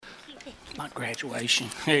Not graduation.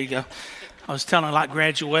 There you go. I was telling like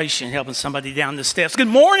graduation, helping somebody down the steps. Good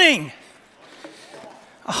morning.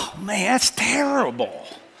 Oh, man, that's terrible.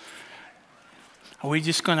 Are we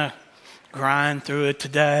just going to grind through it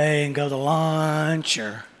today and go to lunch?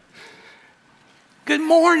 Or good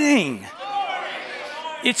morning.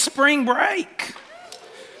 It's spring break.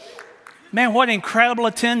 Man, what incredible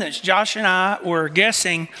attendance. Josh and I were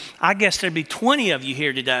guessing, I guess there'd be 20 of you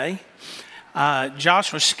here today.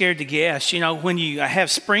 Josh was scared to guess. You know, when you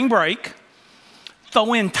have spring break,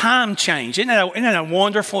 throw in time change. Isn't that a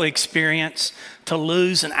wonderful experience to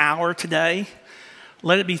lose an hour today?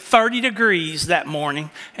 Let it be 30 degrees that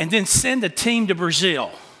morning, and then send a team to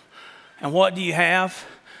Brazil. And what do you have?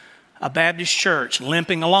 A Baptist church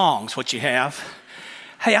limping along is what you have.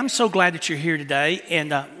 Hey, I'm so glad that you're here today,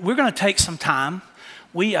 and we're going to take some time.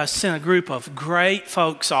 We sent a group of great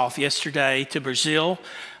folks off yesterday to Brazil.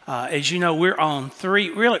 As you know, we're on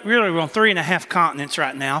we're on 3.5 continents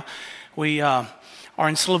right now. We are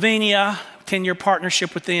in Slovenia, 10-year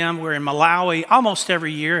partnership with them. We're in Malawi almost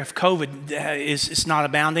every year if COVID is not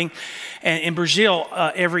abounding. And in Brazil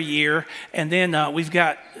every year. And then we've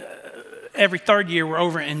got every third year we're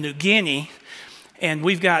over in New Guinea. And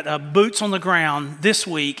we've got boots on the ground this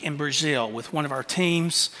week in Brazil with one of our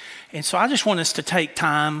teams. And so I just want us to take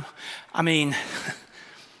time. I mean,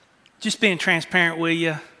 just being transparent with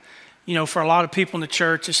you. You know, for a lot of people in the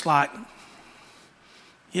church, it's like,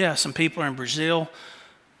 yeah, some people are in Brazil.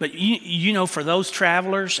 But, you know, for those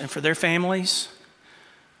travelers and for their families,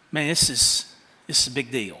 man, this is a big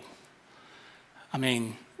deal. I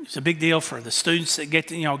mean, it's a big deal for the students that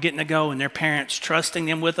getting to go and their parents trusting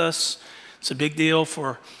them with us. It's a big deal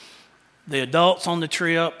for the adults on the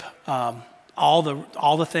trip, all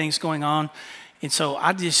the things going on. And so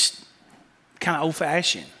I just kind of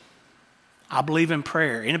old-fashioned. I believe in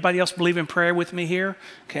prayer. Anybody else believe in prayer with me here?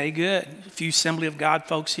 Okay, good. A few Assembly of God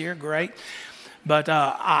folks here, great. But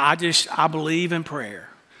I believe in prayer.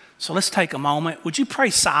 So let's take a moment. Would you pray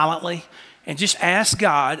silently and just ask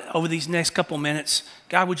God over these next couple minutes,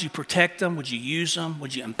 God, would you protect them? Would you use them?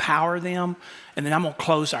 Would you empower them? And then I'm going to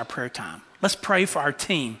close our prayer time. Let's pray for our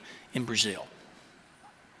team in Brazil.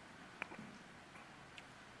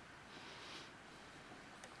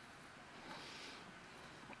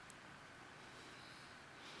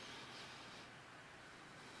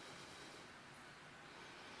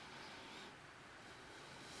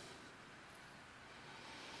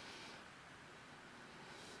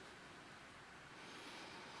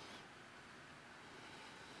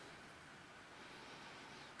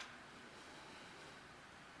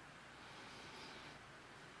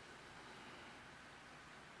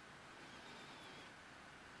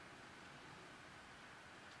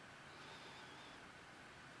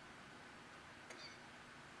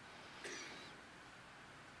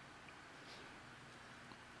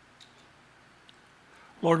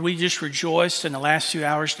 Lord, we just rejoiced in the last few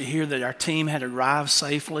hours to hear that our team had arrived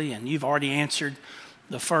safely, and you've already answered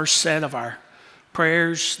the first set of our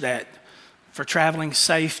prayers that for traveling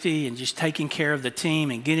safety and just taking care of the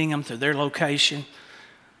team and getting them to their location.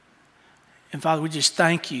 And Father, we just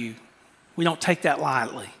thank you. We don't take that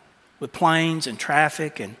lightly with planes and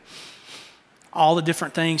traffic and all the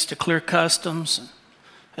different things to clear customs,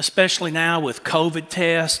 especially now with COVID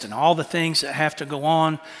tests and all the things that have to go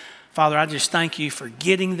on. Father, I just thank you for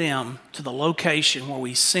getting them to the location where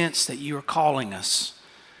we sense that you are calling us.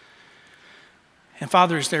 And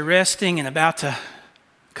Father, as they're resting and a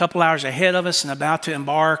couple hours ahead of us and about to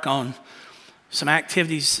embark on some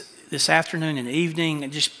activities this afternoon and evening,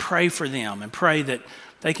 and just pray for them and pray that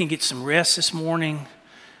they can get some rest this morning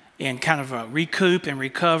and kind of recoup and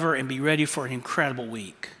recover and be ready for an incredible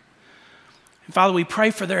week. And Father, we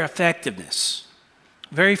pray for their effectiveness.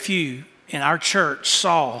 Very few in our church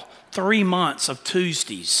saw 3 months of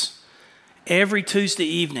Tuesdays, every Tuesday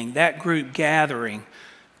evening, that group gathering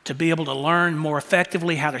to be able to learn more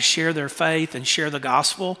effectively how to share their faith and share the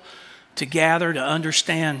gospel, to gather to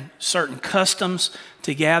understand certain customs,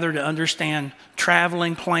 to gather to understand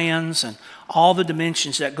traveling plans and all the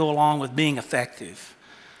dimensions that go along with being effective.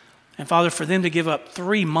 And Father, for them to give up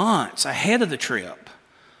 3 months ahead of the trip,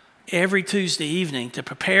 every Tuesday evening to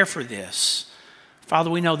prepare for this, Father,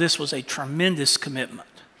 we know this was a tremendous commitment.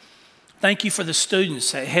 Thank you for the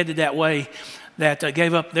students that headed that way, that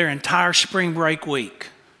gave up their entire spring break week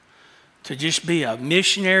to just be a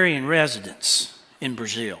missionary in residence in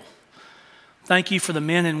Brazil. Thank you for the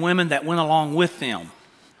men and women that went along with them.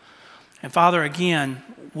 And Father, again,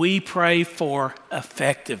 we pray for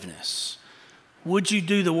effectiveness. Would you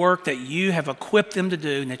do the work that you have equipped them to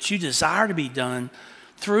do and that you desire to be done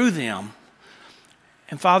through them?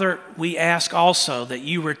 And Father, we ask also that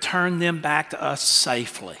you return them back to us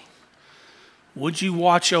safely. Would you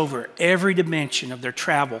watch over every dimension of their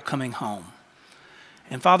travel coming home?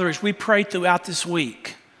 And Father, as we pray throughout this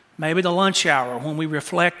week, maybe the lunch hour when we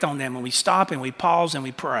reflect on them, when we stop and we pause and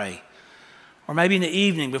we pray, or maybe in the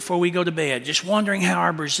evening before we go to bed, just wondering how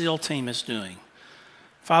our Brazil team is doing.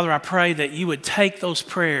 Father, I pray that you would take those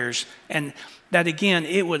prayers and that again,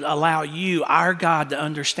 it would allow you, our God, to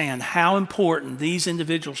understand how important these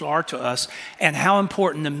individuals are to us and how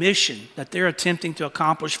important the mission that they're attempting to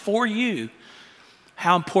accomplish for you,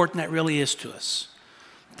 how important that really is to us.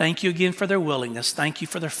 Thank you again for their willingness. Thank you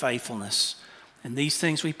for their faithfulness. And these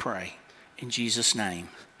things we pray in Jesus' name.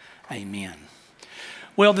 Amen.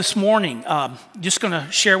 Well, this morning, just going to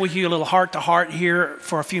share with you a little heart-to-heart here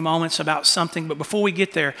for a few moments about something. But before we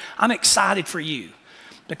get there, I'm excited for you.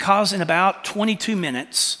 Because in about 22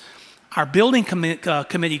 minutes, our building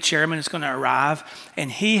committee chairman is going to arrive, and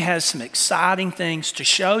he has some exciting things to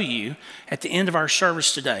show you at the end of our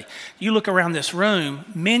service today. You look around this room,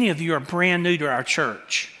 many of you are brand new to our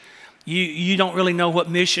church. You don't really know what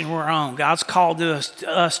mission we're on. God's called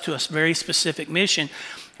us to a very specific mission.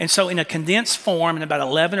 And so in a condensed form, in about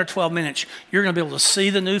 11 or 12 minutes, you're going to be able to see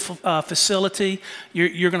the new facility.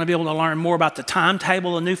 You're going to be able to learn more about the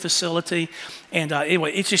timetable of the new facility. And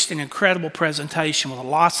anyway, it's just an incredible presentation with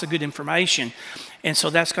lots of good information. And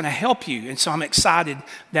so that's going to help you. And so I'm excited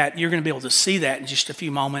that you're going to be able to see that in just a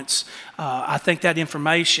few moments. I think that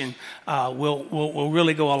information will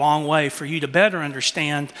really go a long way for you to better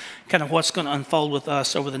understand kind of what's going to unfold with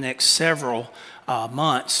us over the next several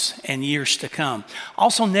months and years to come.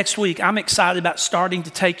 Also next week, I'm excited about starting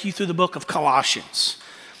to take you through the book of Colossians.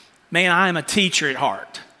 Man, I am a teacher at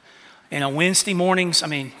heart. And on Wednesday mornings,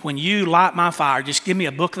 when you light my fire, just give me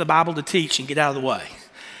a book of the Bible to teach and get out of the way.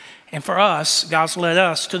 And for us, God's led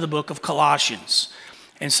us to the book of Colossians.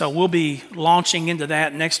 And so we'll be launching into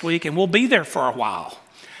that next week, and we'll be there for a while.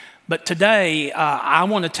 But today, I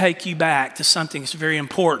want to take you back to something that's very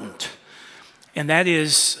important. And that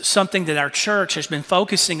is something that our church has been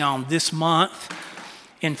focusing on this month.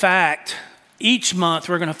 In fact, each month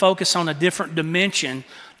we're going to focus on a different dimension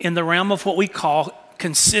in the realm of what we call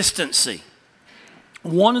consistency.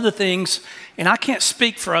 One of the things, and I can't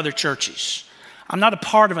speak for other churches. I'm not a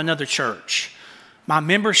part of another church. My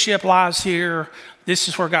membership lies here. This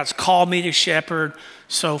is where God's called me to shepherd.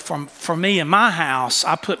 So for me in my house,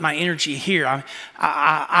 I put my energy here.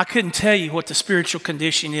 I couldn't tell you what the spiritual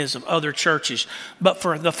condition is of other churches. But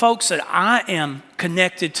for the folks that I am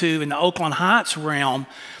connected to in the Oakland Heights realm,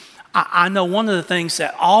 I know one of the things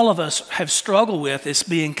that all of us have struggled with is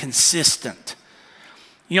being consistent.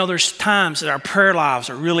 You know, there's times that our prayer lives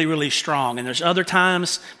are really, really strong. And there's other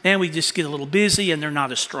times, man, we just get a little busy and they're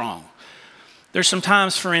not as strong. There's some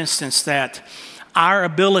times, for instance, that our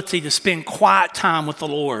ability to spend quiet time with the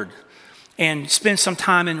Lord and spend some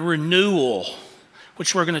time in renewal,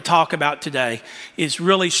 which we're going to talk about today, is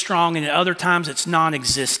really strong. And at other times, it's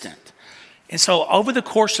non-existent. And so over the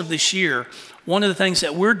course of this year, one of the things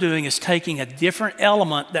that we're doing is taking a different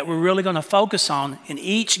element that we're really going to focus on in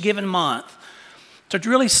each given month to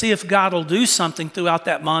really see if God will do something throughout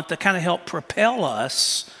that month to kind of help propel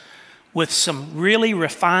us with some really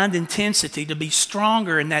refined intensity to be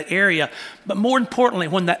stronger in that area. But more importantly,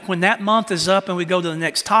 when that month is up and we go to the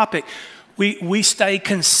next topic, we stay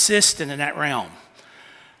consistent in that realm.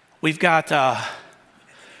 We've got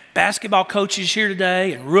basketball coaches here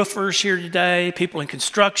today and roofers here today, people in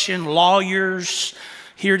construction, lawyers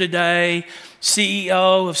here today,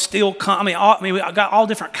 CEO of steel company. We got all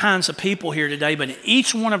different kinds of people here today, but in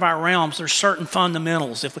each one of our realms, there's certain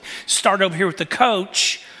fundamentals. If we start over here with the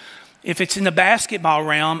coach, if it's in the basketball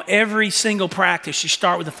realm, every single practice, you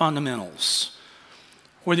start with the fundamentals.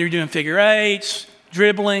 Whether you're doing figure eights,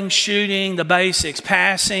 dribbling, shooting, the basics,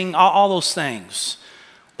 passing, all those things.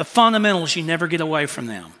 The fundamentals, you never get away from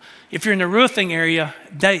them. If you're in the roofing area,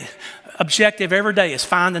 objective every day is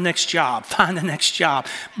find the next job, find the next job.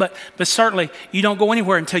 But certainly, you don't go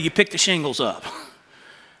anywhere until you pick the shingles up.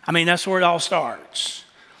 That's where it all starts.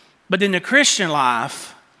 But in the Christian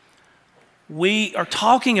life, we are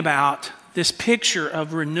talking about this picture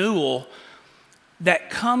of renewal that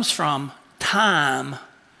comes from time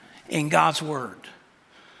in God's Word.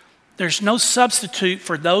 There's no substitute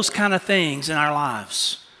for those kind of things in our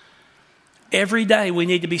lives. Every day we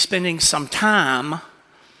need to be spending some time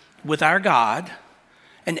with our God,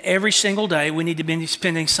 and every single day we need to be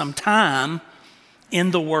spending some time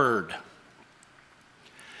in the Word.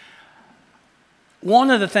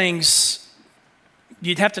 One of the things,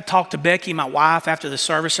 you'd have to talk to Becky, my wife, after the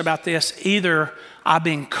service about this. Either I've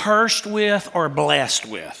been cursed with or blessed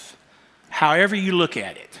with. however you look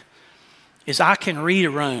at it, is I can read a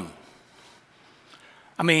room.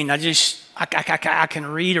 I mean, I can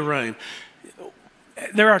read a room.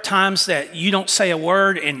 There are times that you don't say a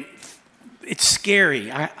word and it's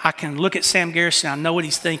scary. I can look at Sam Garrison, I know what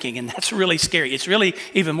he's thinking, and that's really scary. It's really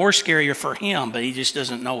even more scarier for him, but he just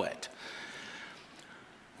doesn't know it.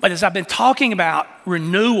 But as I've been talking about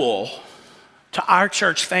renewal to our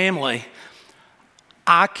church family,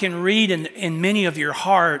 I can read in many of your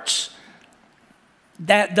hearts,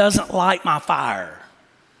 that doesn't light my fire.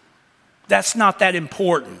 That's not that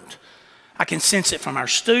important. I can sense it from our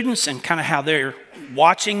students and kind of how they're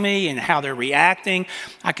watching me and how they're reacting.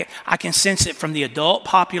 I can sense it from the adult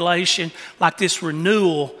population, like this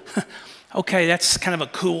renewal. Okay, that's kind of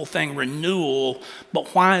a cool thing, renewal, but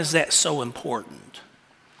why is that so important?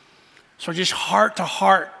 So just heart to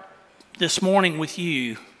heart this morning with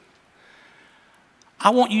you, I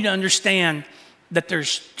want you to understand that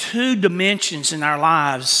there's two dimensions in our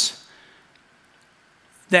lives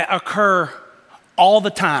that occur all the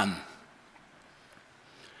time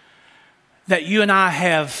that you and I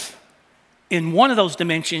have, in one of those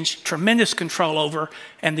dimensions, tremendous control over,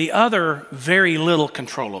 and the other, very little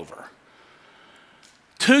control over.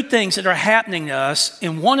 Two things that are happening to us,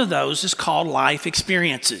 and one of those is called life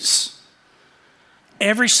experiences.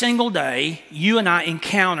 Every single day, you and I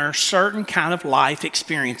encounter certain kind of life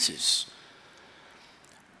experiences.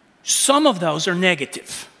 Some of those are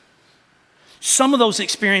negative. Some of those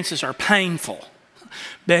experiences are painful.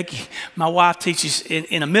 Becky, my wife, teaches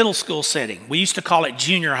in a middle school setting. We used to call it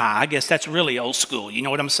junior high. I guess that's really old school. You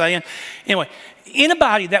know what I'm saying? Anyway,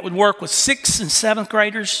 anybody that would work with 6th and 7th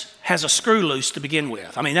graders has a screw loose to begin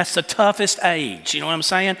with. I mean, that's the toughest age. You know what I'm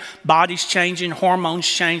saying? Body's changing, hormones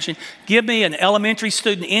changing. Give me an elementary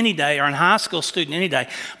student any day or a high school student any day.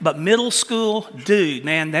 But middle school, dude,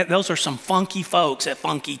 man, those are some funky folks at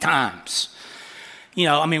funky times. You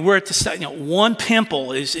know, I mean, we're at the, one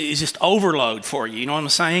pimple is just overload for you. You know what I'm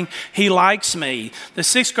saying? He likes me. The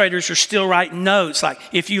 6th graders are still writing notes like,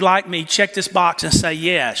 if you like me, check this box and say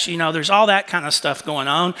yes. You know, there's all that kind of stuff going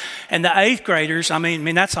on. And the 8th graders, I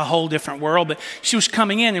mean, that's a whole different world. But she was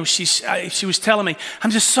coming in and she was telling me,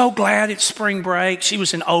 I'm just so glad it's spring break. She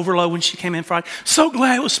was in overload when she came in Friday. So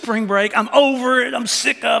glad it was spring break. I'm over it. I'm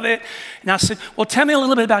sick of it. And I said, well, tell me a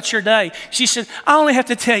little bit about your day. She said, I only have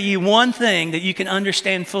to tell you one thing that you can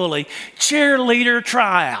understand fully. Cheerleader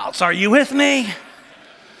tryouts. Are you with me?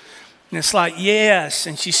 And it's like, yes.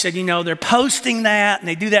 And she said, they're posting that, and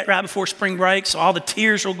they do that right before spring break, so all the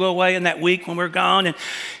tears will go away in that week when we're gone. And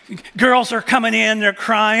girls are coming in, they're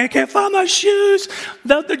crying, I can't find my shoes.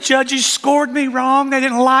 The judges scored me wrong. They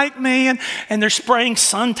didn't like me. And they're spraying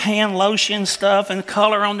suntan lotion stuff and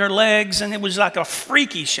color on their legs, and it was like a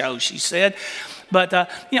freaky show, she said. But,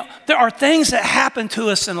 there are things that happen to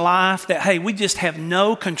us in life that, hey, we just have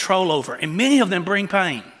no control over, and many of them bring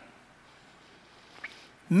pain.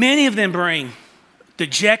 Many of them bring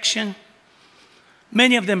dejection.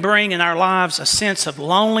 Many of them bring in our lives a sense of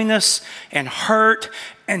loneliness and hurt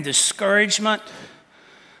and discouragement.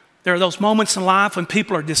 There are those moments in life when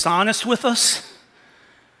people are dishonest with us.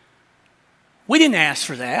 We didn't ask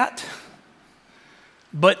for that,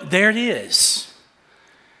 but there it is.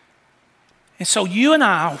 And so you and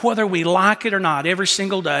I, whether we like it or not, every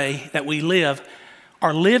single day that we live,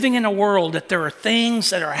 are living in a world that there are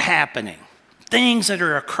things that are happening. Things that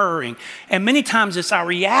are occurring. And many times it's our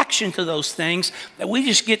reaction to those things that we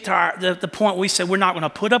just get to the point we say, we're not going to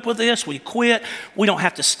put up with this, we quit, we don't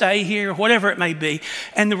have to stay here, whatever it may be.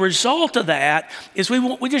 And the result of that is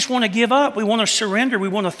we just want to give up, we want to surrender, we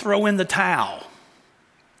want to throw in the towel.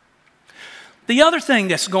 The other thing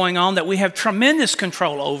that's going on that we have tremendous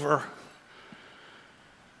control over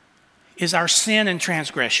is our sin and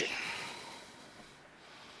transgression.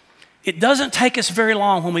 It doesn't take us very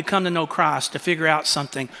long when we come to know Christ to figure out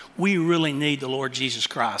something. We really need the Lord Jesus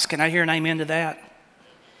Christ. Can I hear an amen to that?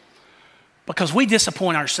 Because we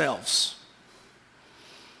disappoint ourselves.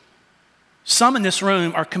 Some in this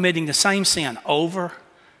room are committing the same sin over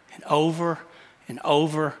and over and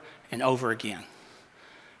over and over again.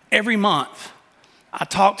 Every month, I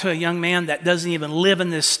talk to a young man that doesn't even live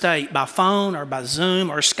in this state by phone or by Zoom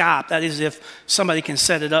or Skype. That is if somebody can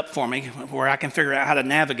set it up for me where I can figure out how to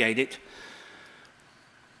navigate it.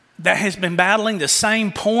 That has been battling the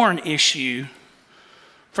same porn issue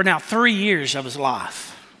for now 3 years of his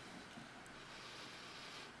life.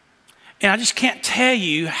 And I just can't tell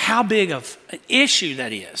you how big of an issue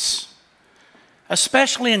that is,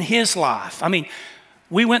 especially in his life. I mean,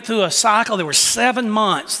 we went through a cycle. There were 7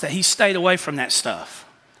 months that he stayed away from that stuff,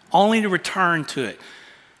 only to return to it.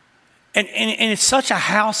 And it's such a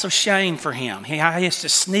house of shame for him. He has to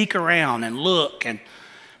sneak around and look and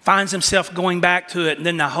finds himself going back to it, and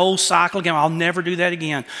then the whole cycle again. I'll never do that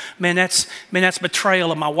again. Man, that's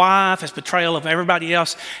betrayal of my wife. It's betrayal of everybody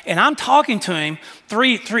else. And I'm talking to him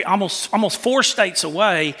almost 4 states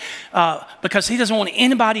away because he doesn't want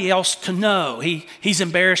anybody else to know. He's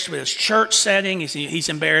embarrassed with his church setting. He's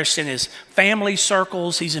embarrassed in his family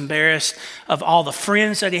circles. He's embarrassed of all the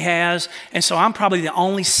friends that he has. And so I'm probably the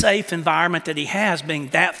only safe environment that he has, being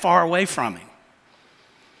that far away from him.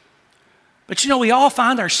 But we all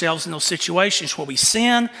find ourselves in those situations where we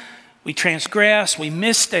sin, we transgress, we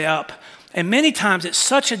misstep, and many times it's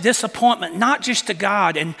such a disappointment, not just to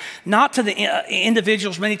God and not to the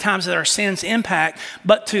individuals many times that our sins impact,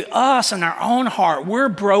 but to us in our own heart. We're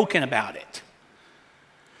broken about it.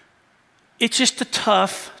 It's just a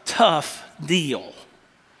tough, tough deal.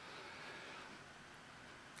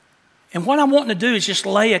 And what I'm wanting to do is just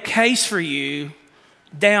lay a case for you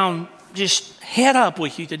down, just head up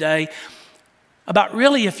with you today, about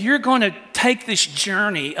really, if you're going to take this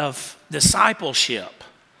journey of discipleship,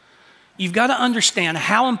 you've got to understand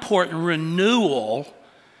how important renewal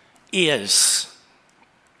is.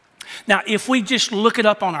 Now, if we just look it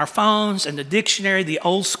up on our phones and the dictionary, the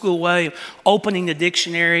old school way of opening the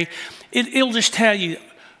dictionary, it'll just tell you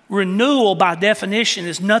renewal by definition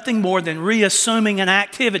is nothing more than reassuming an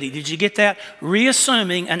activity. Did you get that?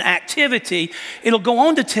 Reassuming an activity. It'll go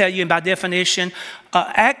on to tell you by definition,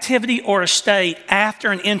 activity or a state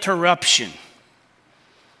after an interruption.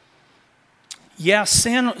 Yeah,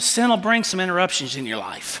 sin will bring some interruptions in your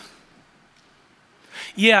life.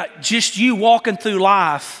 Yeah, just you walking through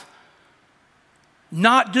life,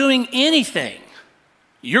 not doing anything,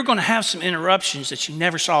 you're going to have some interruptions that you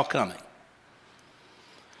never saw coming.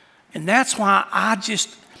 And that's why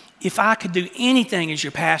if I could do anything as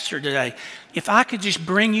your pastor today, if I could just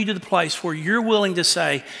bring you to the place where you're willing to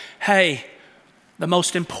say, hey, the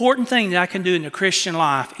most important thing that I can do in the Christian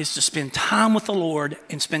life is to spend time with the Lord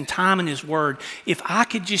and spend time in His Word. If I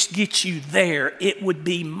could just get you there, it would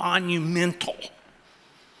be monumental.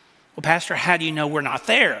 Well, Pastor, how do you know we're not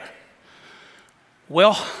there?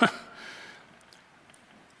 Well,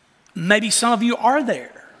 maybe some of you are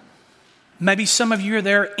there. Maybe some of you are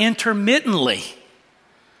there intermittently.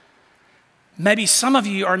 Maybe some of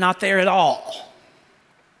you are not there at all.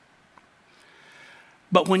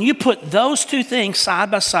 But when you put those two things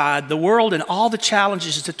side by side, the world and all the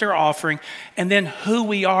challenges that they're offering, and then who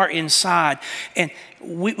we are inside, and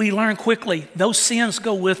we learn quickly, those sins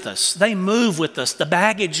go with us. They move with us. The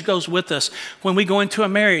baggage goes with us. When we go into a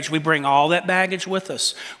marriage, we bring all that baggage with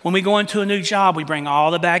us. When we go into a new job, we bring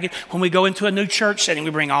all the baggage. When we go into a new church setting, we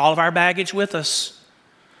bring all of our baggage with us.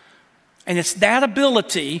 And it's that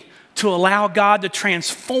ability to allow God to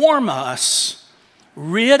transform us,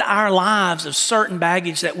 rid our lives of certain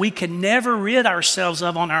baggage that we can never rid ourselves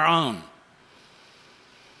of on our own.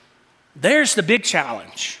 There's the big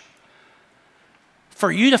challenge.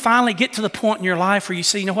 For you to finally get to the point in your life where you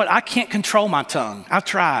say, you know what, I can't control my tongue. I've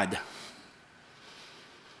tried.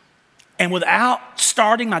 And without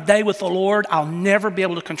starting my day with the Lord, I'll never be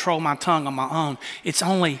able to control my tongue on my own. It's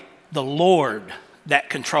only the Lord that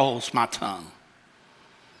controls my tongue.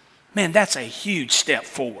 Man, that's a huge step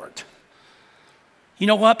forward. You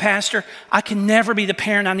know what, Pastor? I can never be the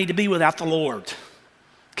parent I need to be without the Lord.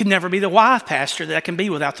 I can never be the wife, Pastor, that I can be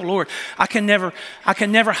without the Lord. I can never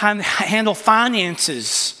handle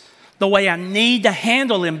finances the way I need to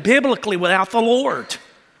handle them biblically without the Lord.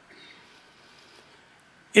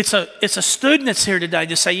 It's a student that's here today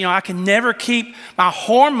to say, I can never keep my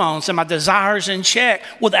hormones and my desires in check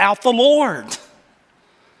without the Lord.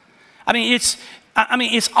 It's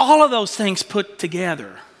all of those things put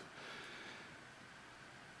together.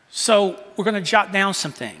 So we're going to jot down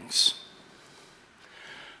some things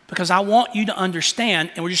because I want you to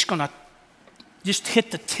understand, and we're just going to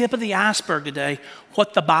hit the tip of the iceberg today,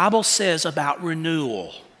 what the Bible says about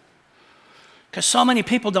renewal. Because so many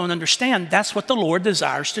people don't understand that's what the Lord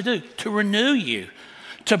desires to do, to renew you,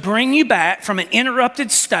 to bring you back from an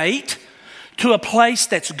interrupted state to a place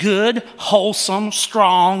that's good, wholesome,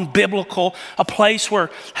 strong, biblical, a place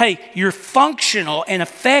where, hey, you're functional and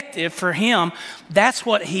effective for Him. That's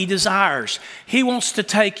what He desires. He wants to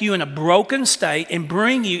take you in a broken state and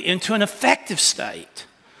bring you into an effective state.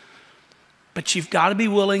 But you've got to be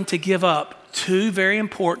willing to give up two very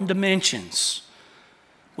important dimensions.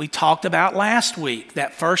 We talked about last week,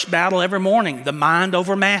 that first battle every morning, the mind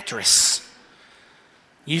over mattress.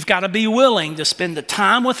 You've got to be willing to spend the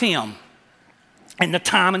time with Him and the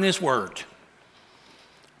time in His Word.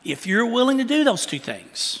 If you're willing to do those two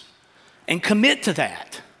things and commit to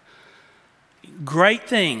that, great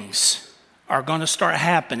things are going to start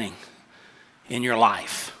happening in your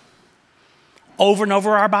life. Over and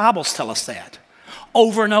over, our Bibles tell us that.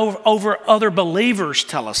 Over and over, other believers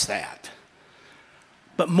tell us that.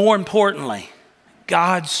 But more importantly,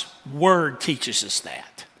 God's Word teaches us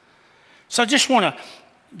that. So I just want to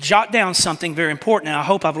jot down something very important, and I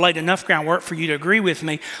hope I've laid enough groundwork for you to agree with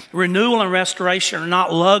me. Renewal and restoration are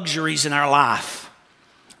not luxuries in our life.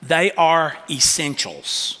 They are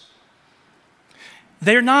essentials.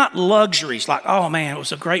 They're not luxuries like, oh man, it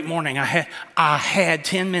was a great morning. I had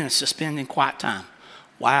 10 minutes to spend in quiet time.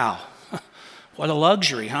 Wow, what a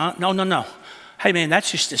luxury, huh? No. Hey man, that's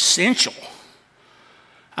just essential.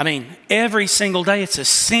 I mean, every single day it's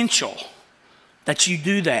essential that you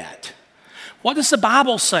do that. What does the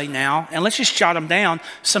Bible say now? And let's just jot them down.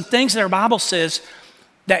 Some things that our Bible says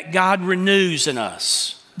that God renews in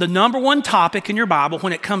us. The number one topic in your Bible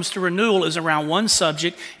when it comes to renewal is around one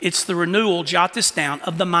subject. It's the renewal, jot this down,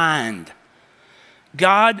 of the mind.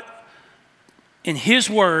 God, in His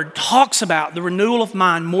Word, talks about the renewal of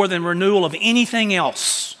mind more than renewal of anything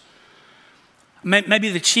else. Maybe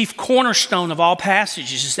the chief cornerstone of all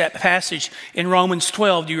passages is that passage in Romans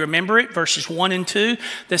 12. Do you remember it? Verses 1 and 2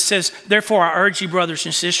 that says, therefore I urge you, brothers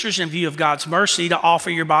and sisters, in view of God's mercy, to offer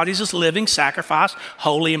your bodies as living sacrifice,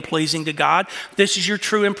 holy and pleasing to God. This is your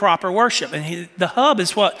true and proper worship. And the hub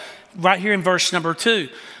is what, right here in verse number 2.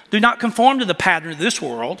 Do not conform to the pattern of this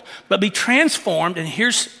world, but be transformed. And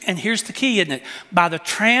here's the key, isn't it? By the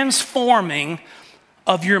transforming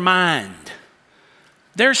of your mind.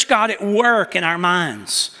 There's God at work in our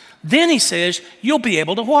minds. Then he says, you'll be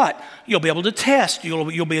able to what? You'll be able to test.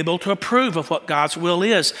 You'll be able to approve of what God's will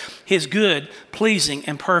is, His good, pleasing,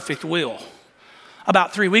 and perfect will.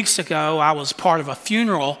 About 3 weeks ago, I was part of a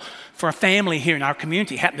funeral for a family here in our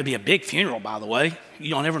community. It happened to be a big funeral, by the way. You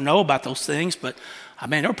don't ever know about those things, but I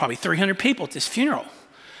mean, there were probably 300 people at this funeral.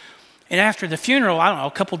 And after the funeral, I don't know,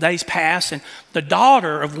 a couple days passed, and the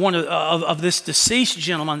daughter of one of this deceased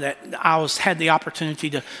gentleman that I had the opportunity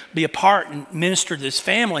to be a part and minister to this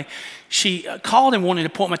family, she called and wanted an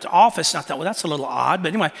appointment to office. And I thought, well, that's a little odd. But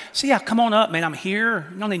anyway, so yeah, come on up, man. I'm here.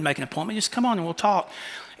 You don't need to make an appointment. Just come on and we'll talk.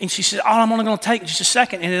 And she said, oh, I'm only going to take just a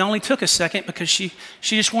second. And it only took a second because she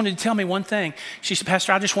just wanted to tell me one thing. She said,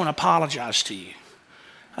 Pastor, I just want to apologize to you.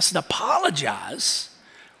 I said, apologize?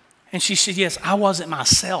 And she said, yes, I wasn't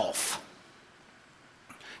myself.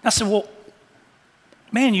 I said, well,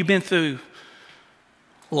 man, you've been through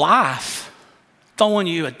life throwing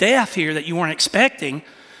you a death here that you weren't expecting.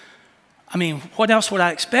 I mean, what else would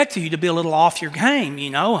I expect of you to be a little off your game, you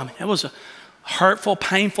know? I mean, it was a hurtful,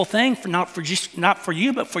 painful thing, not for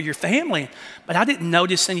you, but for your family. But I didn't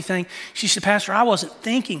notice anything. She said, Pastor, I wasn't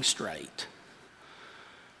thinking straight.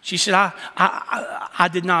 She said, I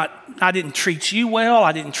didn't treat you well.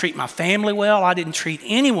 I didn't treat my family well. I didn't treat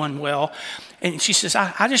anyone well. And she says,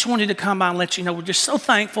 I just wanted to come by and let you know we're just so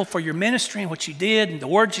thankful for your ministry and what you did and the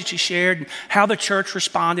words that you shared and how the church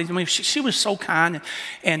responded. I mean, she was so kind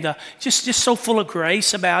and just so full of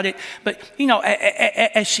grace about it. But, you know,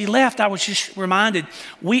 as she left, I was just reminded,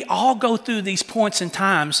 we all go through these points and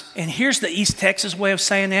times. And here's the East Texas way of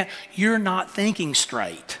saying that. You're not thinking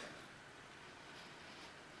straight.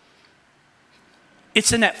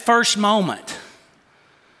 It's in that first moment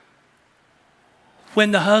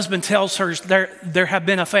when the husband tells her there have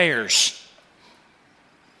been affairs.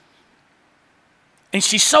 And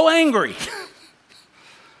she's so angry.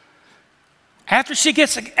 After she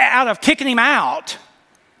gets out of kicking him out,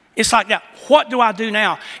 it's like, now, what do I do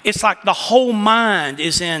now? It's like the whole mind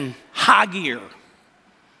is in high gear.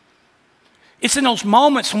 It's in those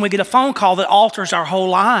moments when we get a phone call that alters our whole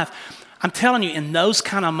life. I'm telling you, in those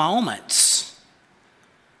kind of moments,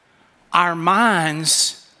 our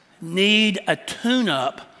minds need a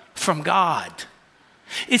tune-up from God.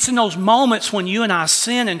 It's in those moments when you and I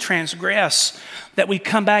sin and transgress that we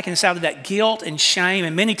come back and it's out of that guilt and shame.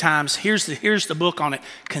 And many times, here's the book on it,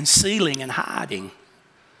 concealing and hiding.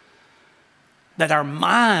 That our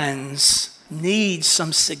minds need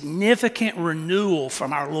some significant renewal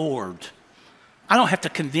from our Lord. I don't have to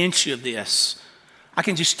convince you of this. I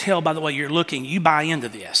can just tell by the way you're looking, you buy into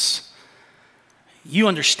this. You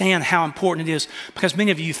understand how important it is because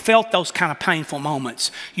many of you felt those kind of painful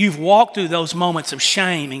moments. You've walked through those moments of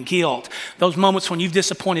shame and guilt, those moments when you've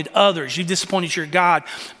disappointed others, you've disappointed your God.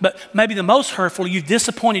 But maybe the most hurtful, you've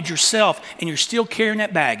disappointed yourself and you're still carrying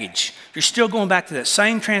that baggage. You're still going back to that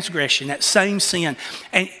same transgression, that same sin.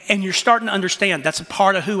 And you're starting to understand that's a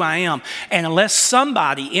part of who I am. And unless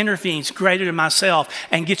somebody intervenes greater than myself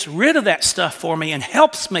and gets rid of that stuff for me and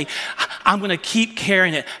helps me, I'm going to keep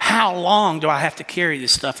carrying it. How long do I have to carry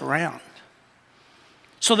this stuff around?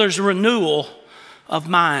 So there's a renewal of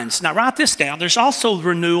minds. Now write this down. There's also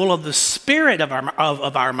renewal of the spirit of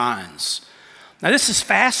our minds. Now this is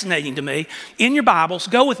fascinating to me. In your Bibles,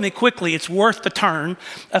 go with me quickly. It's worth the turn.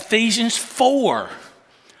 Ephesians 4.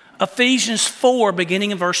 Ephesians 4,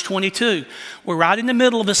 beginning in verse 22. We're right in the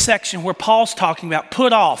middle of a section where Paul's talking about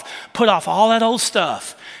put off all that old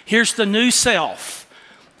stuff. Here's the new self.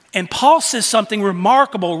 And Paul says something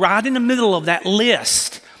remarkable right in the middle of that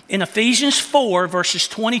list. In Ephesians 4, verses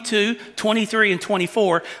 22, 23, and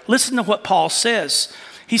 24, listen to what Paul says.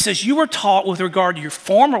 He says, you were taught with regard to your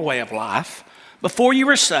former way of life, before you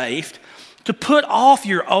were saved, to put off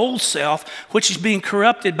your old self, which is being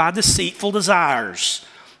corrupted by deceitful desires,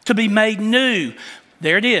 to be made new.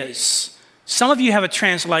 There it is. Some of you have a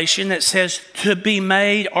translation that says to be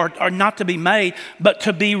made, or not to be made, but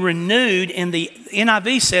to be renewed. In the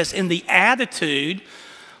NIV says in the attitude.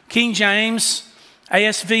 King James,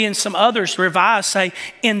 ASV, and some others revised say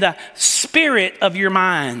in the spirit of your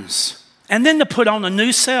minds. And then to put on a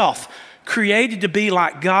new self, created to be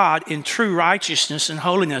like God in true righteousness and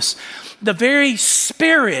holiness. The very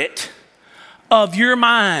spirit of your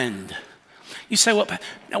mind. You say, well,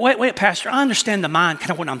 wait, Pastor, I understand the mind,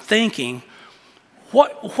 kind of what I'm thinking.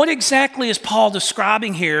 What exactly is Paul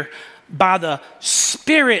describing here by the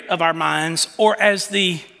spirit of our minds, or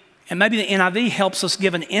and maybe the NIV helps us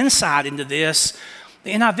give an insight into this.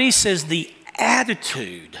 The NIV says the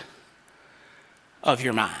attitude of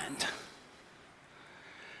your mind.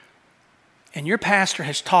 And your pastor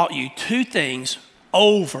has taught you two things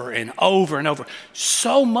over and over and over,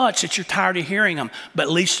 so much that you're tired of hearing them, but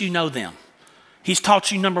at least you know them. He's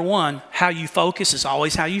taught you, number one, how you focus is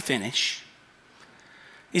always how you finish.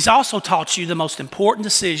 He's also taught you the most important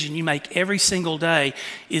decision you make every single day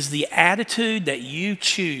is the attitude that you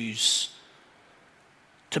choose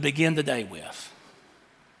to begin the day with.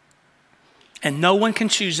 And no one can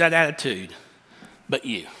choose that attitude but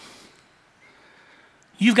you.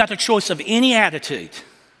 You've got the choice of any attitude.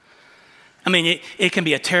 I mean, it can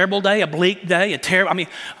be a terrible day, a bleak day,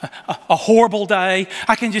 a horrible day.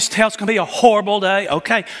 I can just tell it's going to be a horrible day.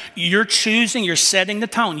 Okay, you're choosing, you're setting the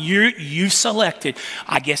tone. You've selected.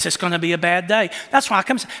 I guess it's going to be a bad day. That's why I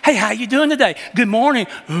come say, hey, how you doing today? Good morning.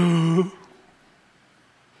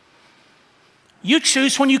 You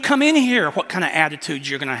choose when you come in here what kind of attitude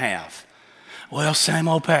you're going to have. Well, same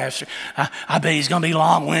old pastor. I bet he's going to be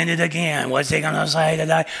long-winded again. What's he going to say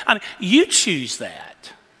today? I mean, you choose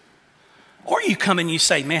that. Or you come and you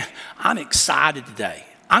say, man, I'm excited today.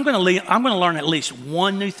 I'm going to learn at least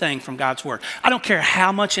one new thing from God's Word. I don't care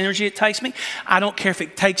how much energy it takes me. I don't care if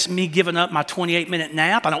it takes me giving up my 28-minute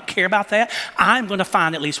nap. I don't care about that. I'm going to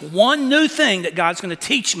find at least one new thing that God's going to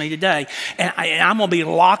teach me today. And I'm going to be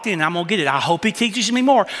locked in. I'm going to get it. I hope He teaches me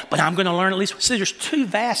more. But I'm going to learn at least. See, there's two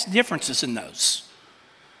vast differences in those.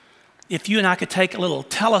 If you and I could take a little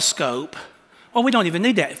telescope. Well, we don't even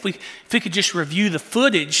need that. If we could just review the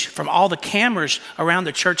footage from all the cameras around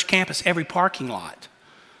the church campus, every parking lot.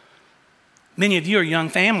 Many of you are young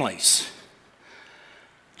families.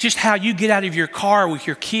 Just how you get out of your car with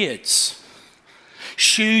your kids.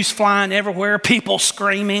 Shoes flying everywhere, people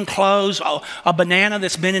screaming, clothes, a banana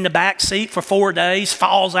that's been in the back seat for 4 days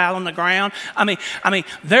falls out on the ground. I mean,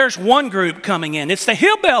 there's one group coming in. It's the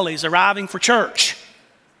hillbillies arriving for church.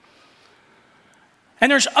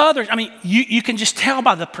 And there's others. I mean, you can just tell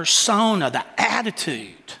by the persona, the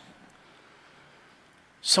attitude.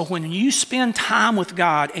 So when you spend time with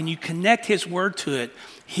God and you connect His Word to it,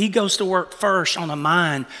 He goes to work first on the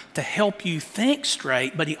mind to help you think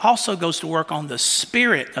straight, but He also goes to work on the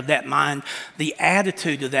spirit of that mind, the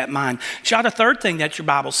attitude of that mind. Jot a third thing that your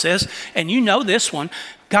Bible says, and you know this one,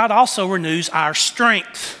 God also renews our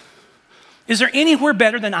strength. Is there anywhere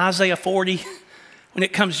better than Isaiah 40 when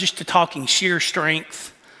it comes just to talking sheer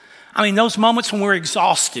strength? I mean, those moments when we're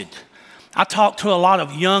exhausted. I talk to a lot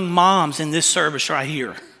of young moms in this service right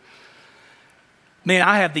here. Man,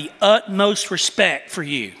 I have the utmost respect for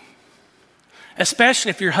you,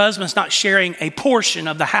 especially if your husband's not sharing a portion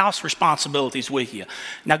of the house responsibilities with you.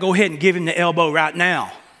 Now go ahead and give him the elbow right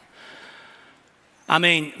now. I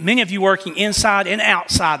mean, many of you working inside and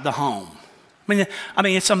outside the home. I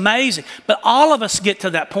mean, it's amazing. But all of us get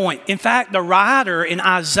to that point. In fact, the writer in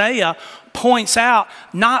Isaiah points out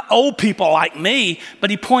not old people like me, but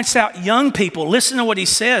he points out young people. Listen to what he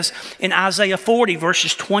says in Isaiah 40,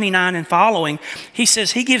 verses 29 and following. He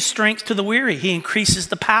says, He gives strength to the weary. He increases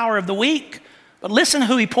the power of the weak. But listen to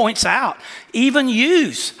who he points out. Even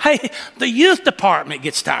youths. Hey, the youth department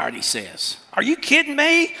gets tired, he says. Are you kidding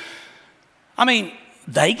me? I mean,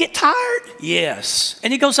 they get tired? Yes.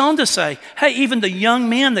 And he goes on to say, hey, even the young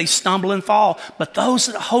men, they stumble and fall. But those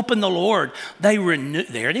that hope in the Lord, they renew.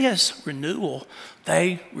 There it is, renewal.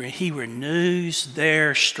 He renews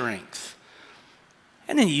their strength.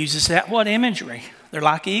 And then he uses that what imagery? They're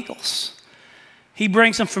like eagles. He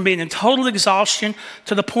brings them from being in total exhaustion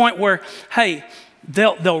to the point where, hey,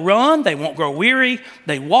 they'll run, they won't grow weary,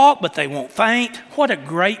 they walk, but they won't faint. What a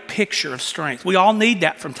great picture of strength. We all need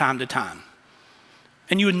that from time to time.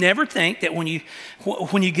 And you would never think that when you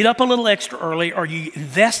get up a little extra early or you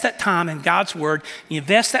invest that time in God's Word, you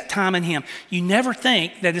invest that time in Him, you never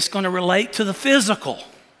think that it's going to relate to the physical.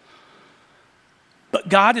 But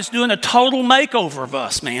God is doing a total makeover of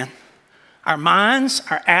us, man. Our minds,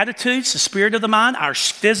 our attitudes, the spirit of the mind, our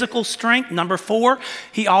physical strength. Number 4,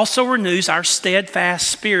 He also renews our steadfast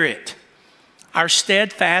spirit. Our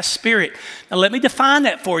steadfast spirit. Now let me define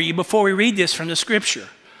that for you before we read this from the Scripture.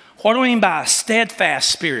 What do I mean by a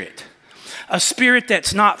steadfast spirit? A spirit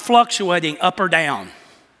that's not fluctuating up or down,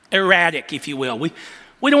 erratic, if you will. We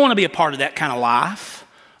don't want to be a part of that kind of life.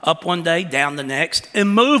 Up one day, down the next.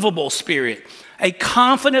 Immovable spirit. A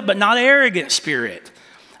confident but not arrogant spirit.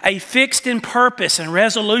 A fixed in purpose and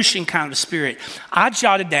resolution kind of spirit. I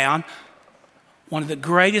jotted down one of the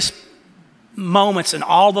greatest moments in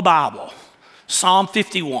all the Bible. Psalm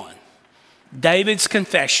 51. David's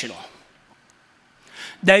confessional.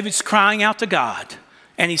 David's crying out to God.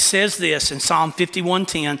 And he says this in Psalm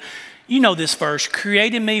 51:10. You know this verse.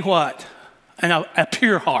 Create in me what? A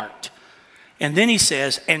pure heart. And then he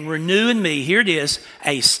says, and renew in me, here it is,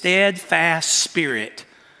 a steadfast spirit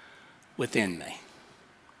within me.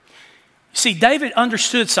 See, David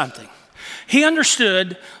understood something. He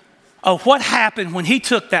understood what happened when he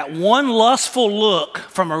took that one lustful look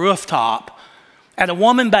from a rooftop at a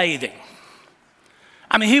woman bathing.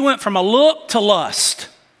 I mean, he went from a look to lust,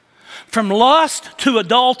 from lust to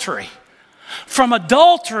adultery, from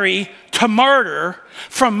adultery to murder,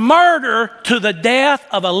 from murder to the death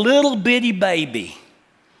of a little bitty baby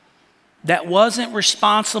that wasn't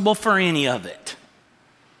responsible for any of it.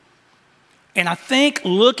 And I think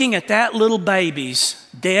looking at that little baby's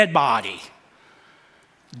dead body,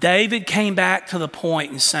 David came back to the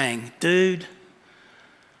point and saying, dude,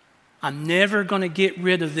 I'm never going to get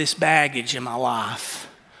rid of this baggage in my life.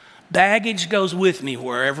 Baggage goes with me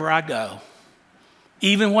wherever I go,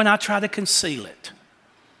 even when I try to conceal it.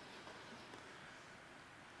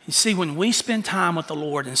 You see, when we spend time with the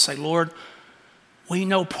Lord and say, Lord, we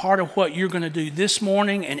know part of what you're going to do this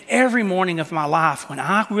morning and every morning of my life, when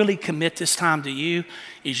I really commit this time to you,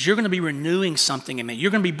 is you're going to be renewing something in me. You're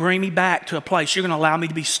going to be bringing me back to a place. You're going to allow me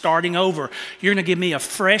to be starting over. You're going to give me a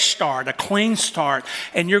fresh start, a clean start,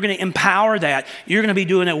 and you're going to empower that. You're going to be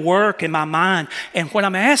doing a work in my mind. And what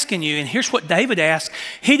I'm asking you, and here's what David asked,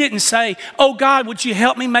 he didn't say, oh God, would you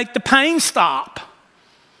help me make the pain stop?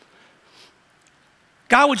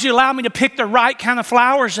 God, would you allow me to pick the right kind of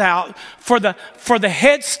flowers out for the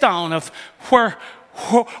headstone of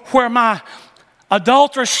where my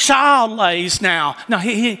adulterous child lays now? No,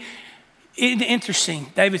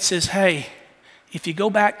 interesting. David says, hey, if you go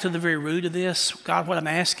back to the very root of this, God, what I'm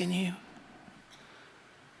asking you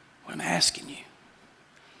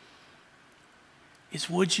is,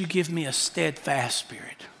 would you give me a steadfast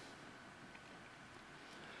spirit?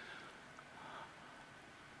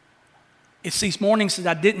 It's these mornings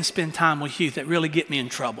that I didn't spend time with you that really get me in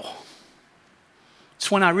trouble. It's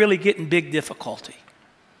when I really get in big difficulty.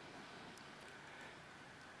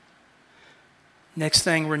 Next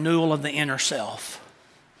thing, renewal of the inner self.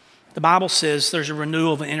 The Bible says there's a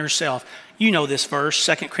renewal of the inner self. You know this verse,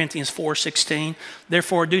 2 Corinthians 4:16.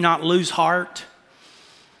 Therefore, do not lose heart.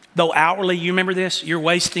 Though outwardly, you remember this, you're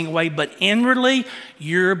wasting away, but inwardly,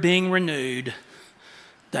 you're being renewed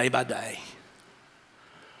day by day.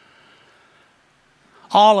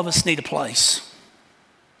 All of us need a place.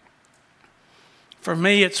 For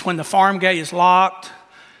me, it's when the farm gate is locked,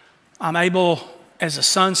 I'm able, as the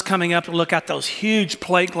sun's coming up, to look out those huge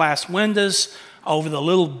plate glass windows over the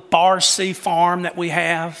little Barcy farm that we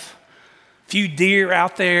have. A few deer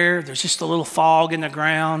out there. There's just a little fog in the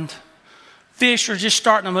ground. Fish are just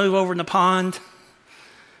starting to move over in the pond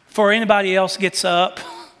before anybody else gets up.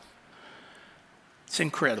 It's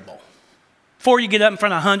incredible. Before you get up in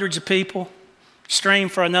front of hundreds of people, stream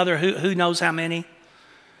for another who knows how many.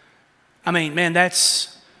 I mean, man,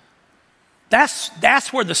 that's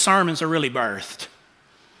where the sermons are really birthed.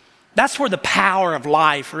 That's where the power of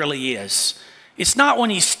life really is. It's not when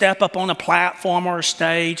you step up on a platform or a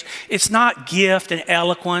stage. It's not gift and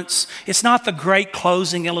eloquence. It's not the great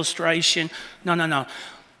closing illustration. No.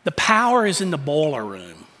 The power is in the boiler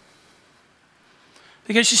room.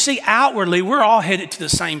 Because you see, outwardly, we're all headed to the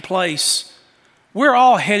same place. We're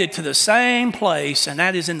all headed to the same place, and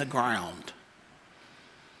that is in the ground.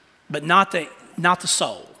 But not the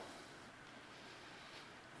soul.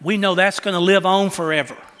 We know that's going to live on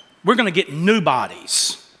forever. We're going to get new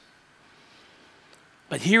bodies.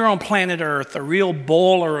 But here on planet Earth, the real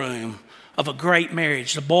boiler room of a great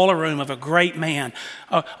marriage, the boiler room of a great man,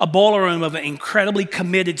 a boiler room of an incredibly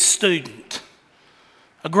committed student,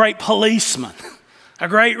 a great policeman, a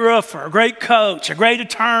great roofer, a great coach, a great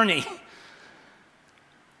attorney,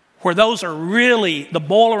 where those are really the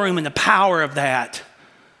boiler room and the power of that.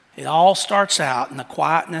 It all starts out in the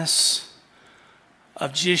quietness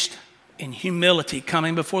of just in humility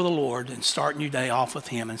coming before the Lord and starting your day off with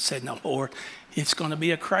Him and saying, "No, Lord, it's going to be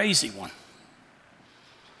a crazy one.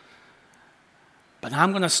 But I'm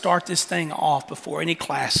going to start this thing off before any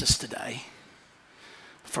classes today,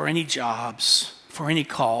 for any jobs, for any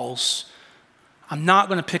calls. I'm not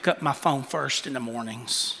going to pick up my phone first in the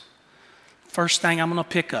mornings. First thing I'm going to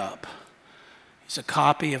pick up is a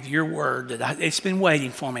copy of your word that it's been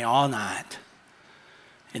waiting for me all night.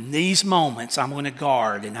 In these moments, I'm going to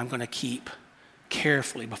guard and I'm going to keep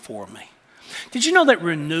carefully before me." Did you know that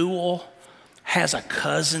renewal has a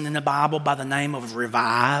cousin in the Bible by the name of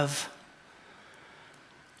revive?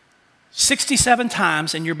 67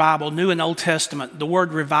 times in your Bible, New and Old Testament, the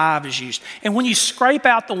word revive is used. And when you scrape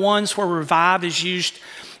out the ones where revive is used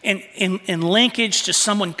in linkage to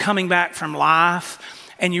someone coming back from life,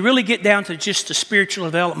 and you really get down to just the spiritual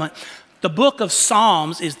development, the book of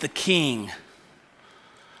Psalms is the king.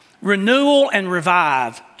 Renewal and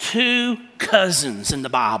revive, two cousins in the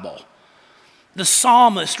Bible. The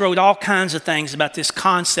psalmist wrote all kinds of things about this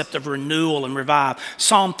concept of renewal and revive.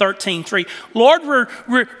 Psalm 13:3, "Lord,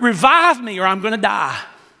 revive me or I'm going to die."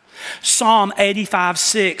 Psalm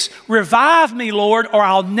 85:6, "Revive me, Lord, or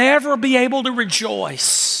I'll never be able to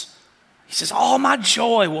rejoice." He says, all my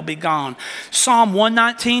joy will be gone. Psalm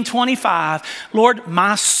 119:25, "Lord,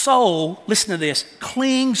 my soul," listen to this,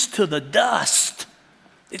 "clings to the dust.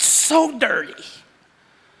 It's so dirty.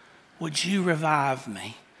 Would you revive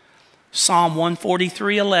me?" Psalm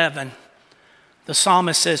 143:11, the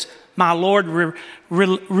psalmist says, "My Lord,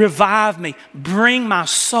 revive me. Bring my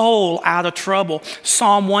soul out of trouble."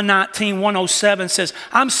 Psalm 119:107 says,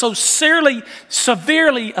 "I'm so severely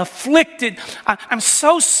afflicted. I'm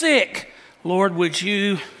so sick. Lord, would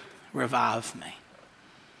you revive me?"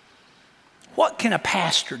 What can a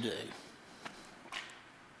pastor do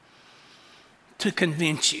to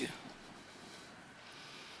convince you,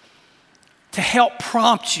 to help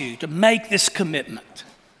prompt you to make this commitment?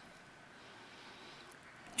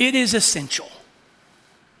 It is essential.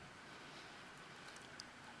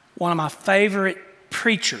 One of my favorite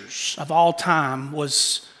preachers of all time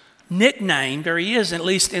was nicknamed, or he is at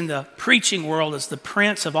least in the preaching world, as the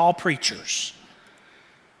Prince of all preachers.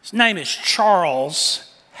 His name is Charles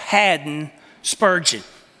Haddon Spurgeon.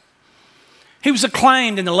 He was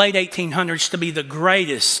acclaimed in the late 1800s to be the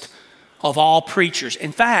greatest of all preachers.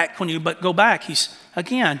 In fact, when you go back, he's,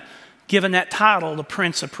 again, given that title, the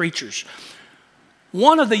Prince of Preachers.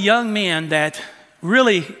 One of the young men that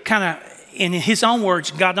really kind of, in his own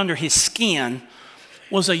words, got under his skin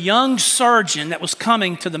was a young surgeon that was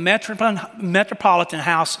coming to the Metropolitan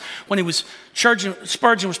House when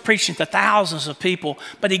Spurgeon was preaching to thousands of people.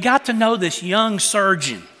 But he got to know this young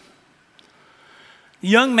surgeon. The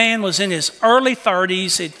young man was in his early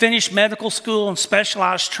 30s. He'd finished medical school and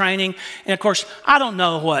specialized training. And of course, I don't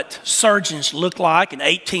know what surgeons looked like in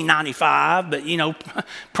 1895, but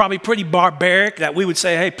probably pretty barbaric, that we would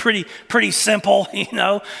say, hey, pretty simple,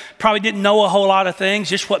 Probably didn't know a whole lot of things,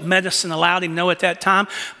 just what medicine allowed him to know at that time.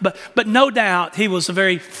 But no doubt he was a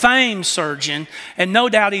very famed surgeon, and no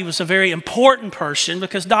doubt he was a very important person,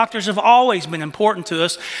 because doctors have always been important to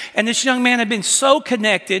us. And this young man had been so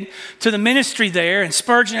connected to the ministry there, and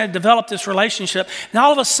Spurgeon had developed this relationship, and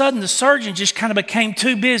all of a sudden the surgeon just kind of became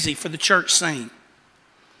too busy for the church scene.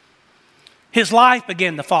 His life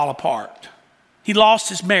began to fall apart. He lost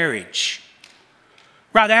his marriage.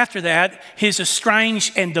 Right after that, his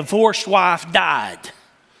estranged and divorced wife died.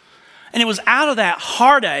 And it was out of that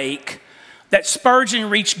heartache that Spurgeon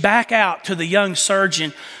reached back out to the young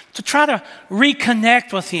surgeon to try to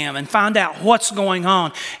reconnect with him and find out what's going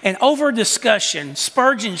on. And over a discussion,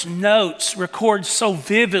 Spurgeon's notes record so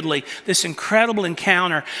vividly this incredible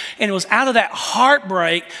encounter. And it was out of that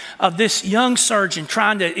heartbreak of this young surgeon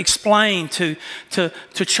trying to explain to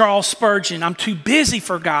Charles Spurgeon, I'm too busy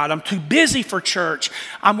for God. I'm too busy for church.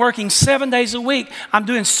 I'm working 7 days a week. I'm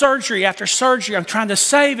doing surgery after surgery. I'm trying to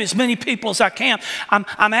save as many people as I can.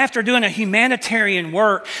 I'm after doing a humanitarian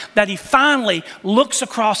work, that he finally looks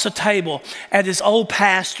across across the table at his old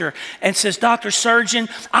pastor and says, Dr. Surgeon,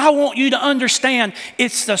 I want you to understand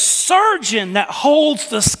it's the surgeon that holds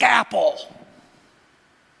the scalpel.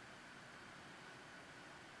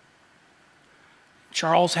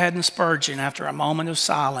 Charles Haddon Spurgeon, after a moment of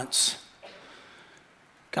silence,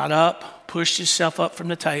 got up, pushed himself up from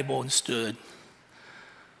the table and stood,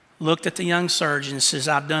 looked at the young surgeon and says,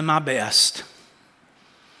 I've done my best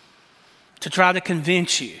to try to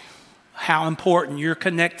convince you how important your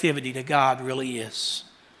connectivity to God really is.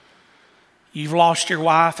 You've lost your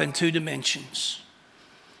wife in 2 dimensions.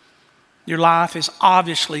 Your life is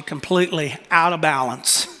obviously completely out of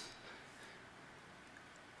balance.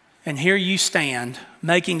 And here you stand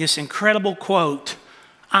making this incredible quote,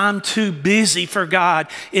 I'm too busy for God.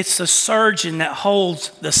 It's the surgeon that holds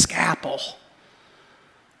the scalpel.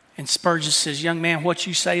 And Spurgeon says, young man, what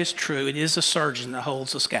you say is true. It is the surgeon that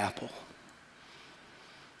holds the scalpel.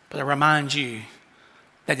 But I remind you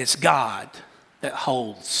that it's God that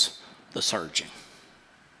holds the surgeon.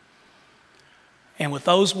 And with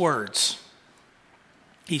those words,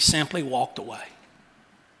 he simply walked away.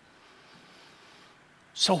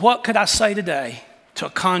 So what could I say today to a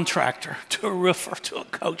contractor, to a roofer, to a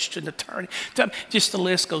coach, to an attorney? Just the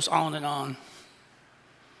list goes on and on.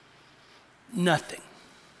 Nothing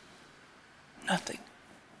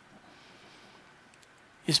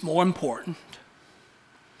is more important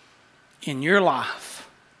in your life,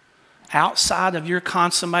 outside of your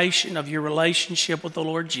consummation of your relationship with the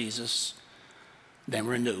Lord Jesus, than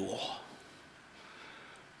renewal.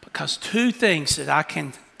 Because 2 things that I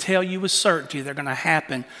can tell you with certainty that are going to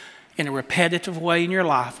happen in a repetitive way in your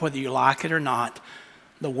life, whether you like it or not,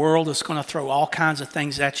 the world is going to throw all kinds of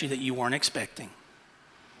things at you that you weren't expecting.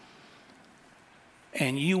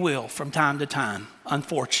 And you will, from time to time,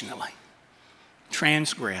 unfortunately,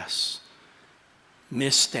 transgress,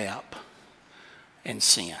 misstep, and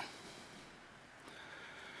sin.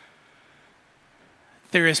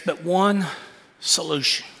 There is but one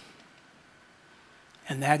solution,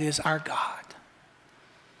 and that is our God.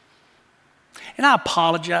 And I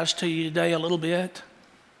apologize to you today a little bit.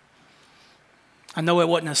 I know it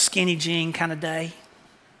wasn't a skinny jean kind of day.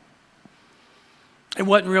 It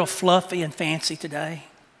wasn't real fluffy and fancy today.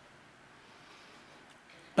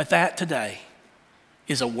 But that today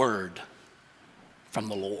is a word from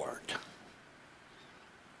the Lord.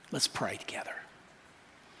 Let's pray together.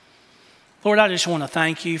 Lord, I just want to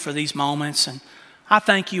thank you for these moments, and I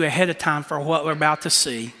thank you ahead of time for what we're about to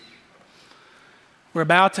see. We're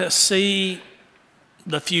about to see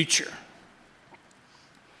the future.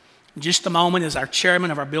 In just a moment, as our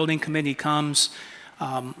chairman of our building committee comes,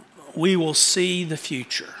 we will see the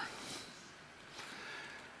future.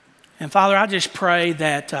 And Father, I just pray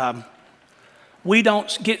that we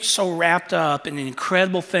don't get so wrapped up in the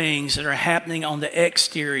incredible things that are happening on the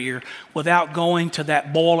exterior without going to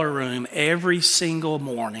that boiler room every single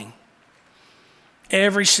morning,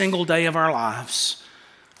 every single day of our lives.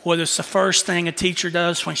 Whether it's the first thing a teacher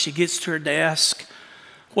does when she gets to her desk,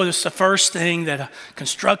 whether it's the first thing that a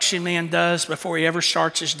construction man does before he ever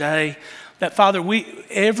starts his day, that Father, we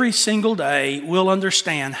every single day will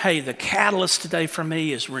understand, hey, the catalyst today for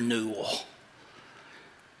me is renewal.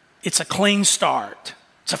 It's a clean start.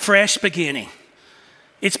 It's a fresh beginning.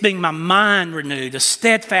 It's being my mind renewed, a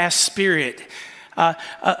steadfast spirit,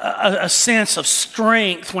 a sense of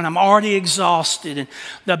strength when I'm already exhausted, and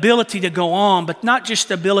the ability to go on, but not just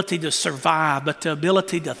the ability to survive, but the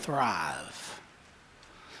ability to thrive.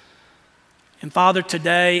 And Father,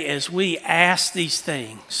 today as we ask these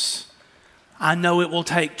things, I know it will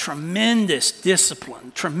take tremendous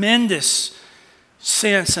discipline, tremendous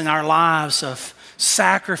sense in our lives of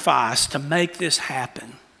sacrifice to make this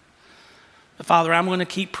happen. But Father, I'm going to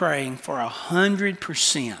keep praying for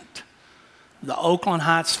 100% the Oakland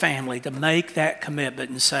Heights family to make that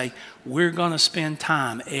commitment and say, we're going to spend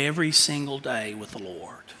time every single day with the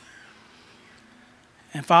Lord.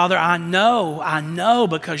 And Father, I know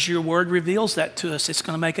because your word reveals that to us, it's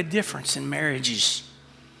going to make a difference in marriages.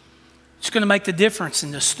 It's going to make the difference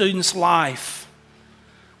in the student's life.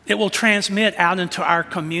 It will transmit out into our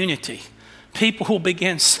community. People will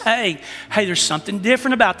begin saying, hey, there's something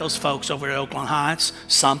different about those folks over at Oakland Heights,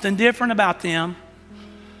 something different about them.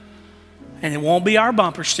 And it won't be our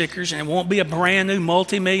bumper stickers, and it won't be a brand new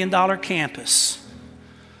multi-million-dollar campus.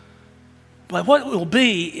 But what it will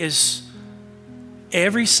be is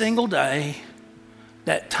every single day,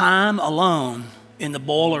 that time alone in the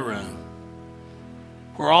boiler room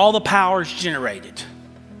where all the power is generated.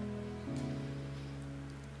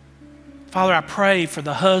 Father, I pray for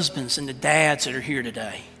the husbands and the dads that are here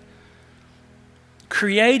today.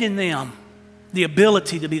 Create in them the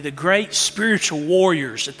ability to be the great spiritual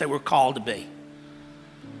warriors that they were called to be.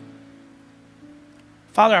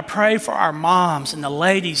 Father, I pray for our moms and the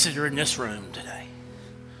ladies that are in this room today,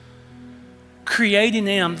 creating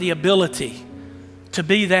them the ability to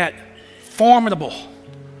be that formidable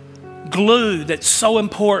glue that's so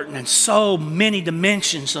important in so many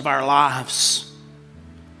dimensions of our lives.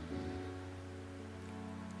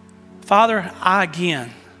 Father, I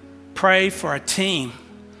again pray for a team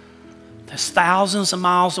that's thousands of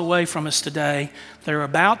miles away from us today. They're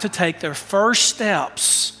about to take their first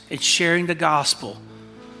steps in sharing the gospel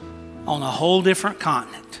on a whole different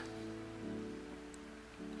continent.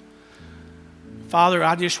 Father,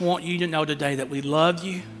 I just want you to know today that we love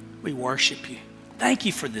you, we worship you. Thank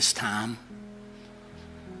you for this time.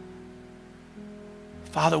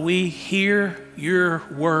 Father, we hear your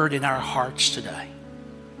word in our hearts today.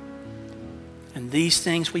 And these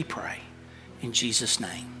things we pray in Jesus'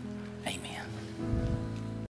 name.